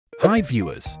Hi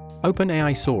viewers!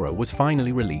 OpenAI Sora was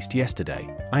finally released yesterday.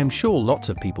 I am sure lots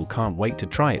of people can't wait to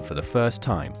try it for the first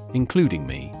time, including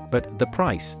me, but the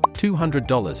price,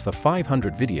 $200 for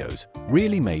 500 videos,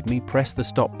 really made me press the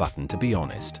stop button, to be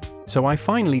honest. So I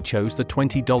finally chose the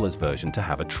 $20 version to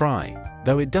have a try.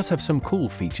 Though it does have some cool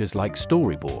features like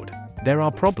storyboard, there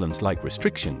are problems like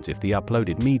restrictions if the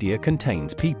uploaded media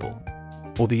contains people,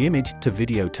 or the image to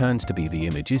video turns to be the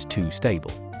image is too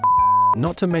stable.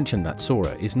 Not to mention that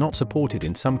Sora is not supported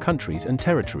in some countries and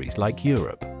territories like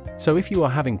Europe. So if you are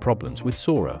having problems with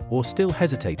Sora or still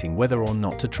hesitating whether or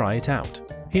not to try it out,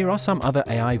 here are some other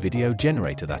AI video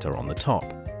generator that are on the top,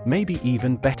 maybe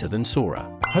even better than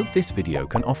Sora. Hope this video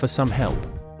can offer some help.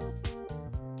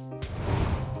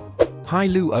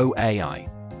 Hailuo AI.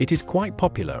 It is quite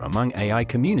popular among AI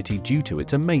community due to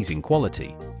its amazing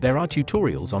quality. There are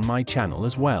tutorials on my channel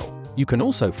as well. You can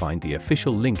also find the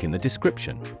official link in the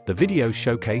description. The videos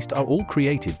showcased are all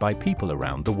created by people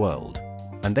around the world,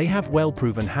 and they have well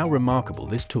proven how remarkable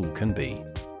this tool can be.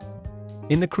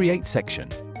 In the Create section,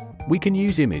 we can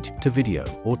use image to video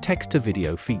or text to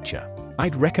video feature.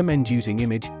 I'd recommend using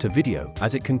image to video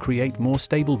as it can create more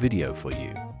stable video for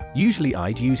you. Usually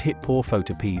I'd use HitPaw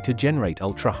Photopea to generate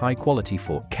ultra high quality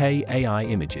 4K AI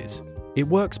images. It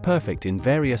works perfect in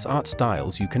various art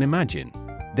styles you can imagine.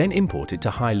 Then import it to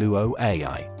Hailuo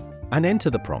AI and enter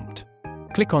the prompt.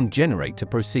 Click on Generate to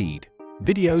proceed.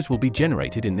 Videos will be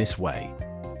generated in this way.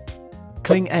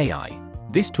 Kling AI.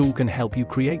 This tool can help you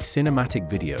create cinematic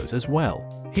videos as well.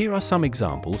 Here are some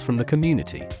examples from the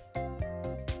community.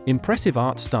 Impressive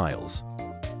art styles.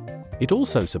 It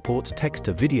also supports text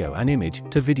to video and image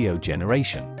to video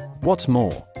generation. What's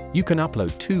more, you can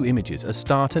upload 2 images as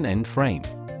start and end frame.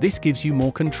 This gives you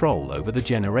more control over the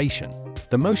generation.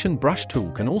 The motion brush tool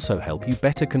can also help you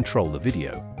better control the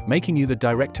video, making you the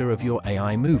director of your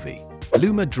AI movie.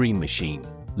 Luma Dream Machine.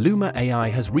 Luma AI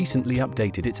has recently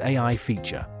updated its AI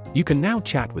feature. You can now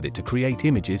chat with it to create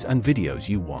images and videos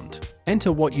you want.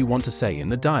 Enter what you want to say in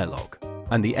the dialogue,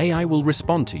 and the AI will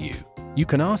respond to you. You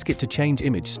can ask it to change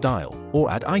image style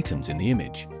or add items in the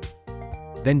image.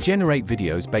 Then generate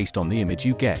videos based on the image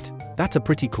you get. That's a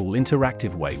pretty cool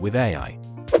interactive way with AI.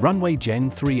 Runway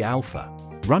Gen 3 Alpha.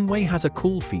 Runway has a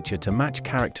cool feature to match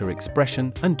character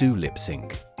expression and do lip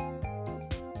sync.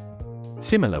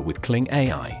 Similar with Kling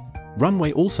AI,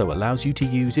 Runway also allows you to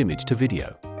use image to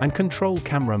video and control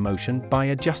camera motion by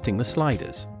adjusting the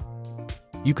sliders.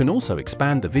 You can also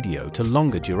expand the video to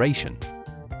longer duration.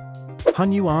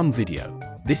 Hunyuan Video.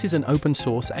 This is an open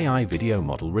source AI video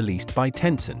model released by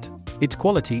Tencent. Its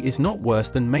quality is not worse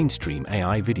than mainstream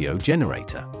AI video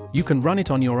generator. You can run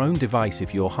it on your own device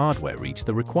if your hardware reaches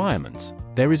the requirements.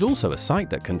 There is also a site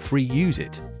that can free use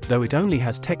it, though it only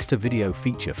has text-to-video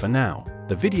feature for now.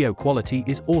 The video quality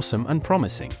is awesome and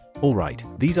promising. Alright,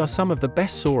 these are some of the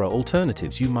best Sora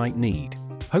alternatives you might need.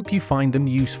 Hope you find them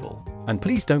useful. And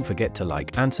please don't forget to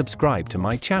like and subscribe to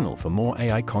my channel for more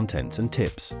AI contents and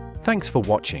tips. Thanks for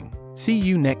watching. See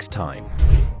you next time.